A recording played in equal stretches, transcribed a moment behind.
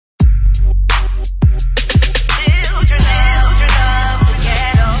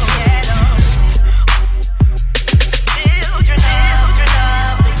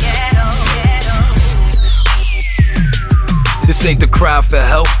ain't the cry for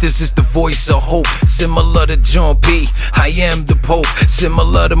help, this is the voice of hope. Similar to John P, I am the Pope.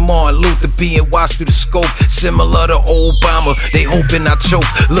 Similar to Martin Luther being watched through the scope. Similar to Obama, they hoping I choke.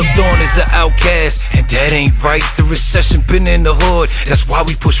 Looked on as an outcast, and that ain't right. The recession been in the hood, that's why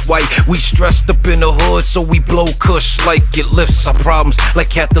we push white. We stressed up in the hood, so we blow kush like it lifts our problems. Like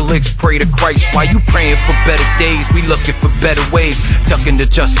Catholics pray to Christ. Why you praying for better days? We looking for better ways. Ducking the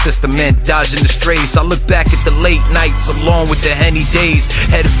justice system and dodging the strays. I look back at the late nights along with the Henny days.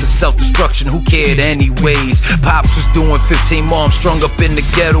 Headed for self-destruction, who cared anyways? Pops was doing 15 moms strung up in the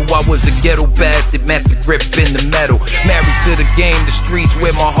ghetto. I was a ghetto bastard, master grip in the metal. Married to the game, the streets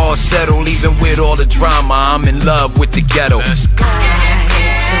where my heart settled. Even with all the drama, I'm in love with the ghetto. Let's go.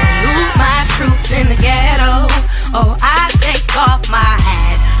 Salute my troops in the ghetto. Oh, I take off my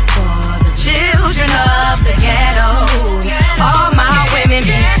hat for the children of the ghetto. All my women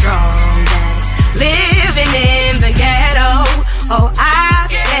be strong, that's living in the ghetto. Oh, I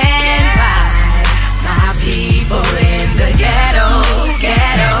stand by my people in the ghetto,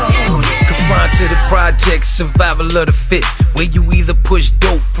 Confined to the project, survival of the fit, where you either push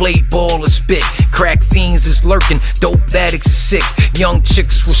dope, play ball, or spit. Crack fiends is lurking, dope addicts are sick. Young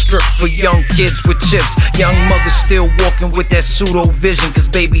chicks will strip for young kids with chips. Young mothers still walking with that pseudo vision, cause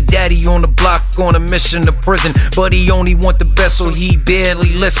baby daddy on the block on a mission to prison. But he only want the best, so he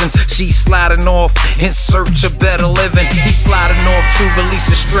barely listens. She's sliding off in search of better living. He's sliding off to release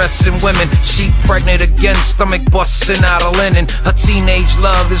the stress in women. She pregnant again, stomach busting out of linen. Her teenage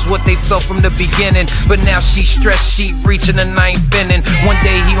love is what they felt from the beginning, but now she stressed, she reaching the 9th inning. One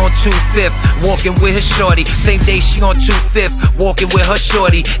day he on 25th, walking with his shorty. Same day she on 25th, walking with her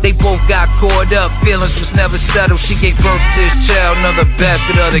shorty. They both got caught up, feelings was never settled. She gave birth to his child, another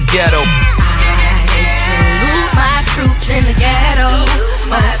bastard of the ghetto. I salute my troops in the ghetto.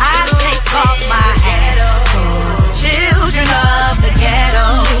 Oh, I take off my hat for the children of the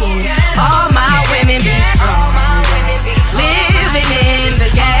ghetto. All my women be strong, living in the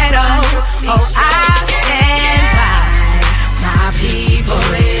ghetto. Oh, I stand by my people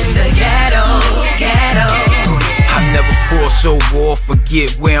in the ghetto. I never cross over or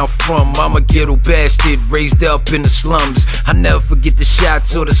forget where I'm from. I'm a ghetto bastard raised up in the slums. I never forget the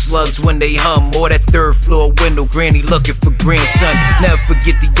shots or the slugs when they hum, or that 3rd floor window granny looking for grandson. Never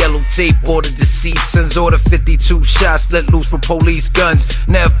forget the yellow tape or the deceased sons, or the 52 shots let loose from police guns.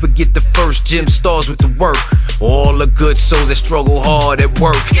 Never forget the first gym stars with the work, all the good souls that struggle hard at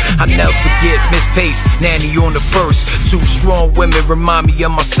work. I never forget Miss Pace, nanny on the first. 2 strong women remind me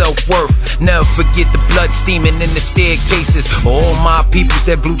of my self-worth. Never forget the blood steaming in the staircases, all my peoples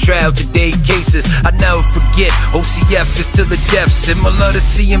that blew trial today cases. I never forget O.C.F. is to the death, similar to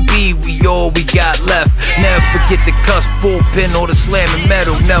C&B, we all we got left. Never forget the cuss bullpen or the slamming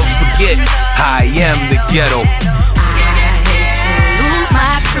metal. Never forget I am the ghetto.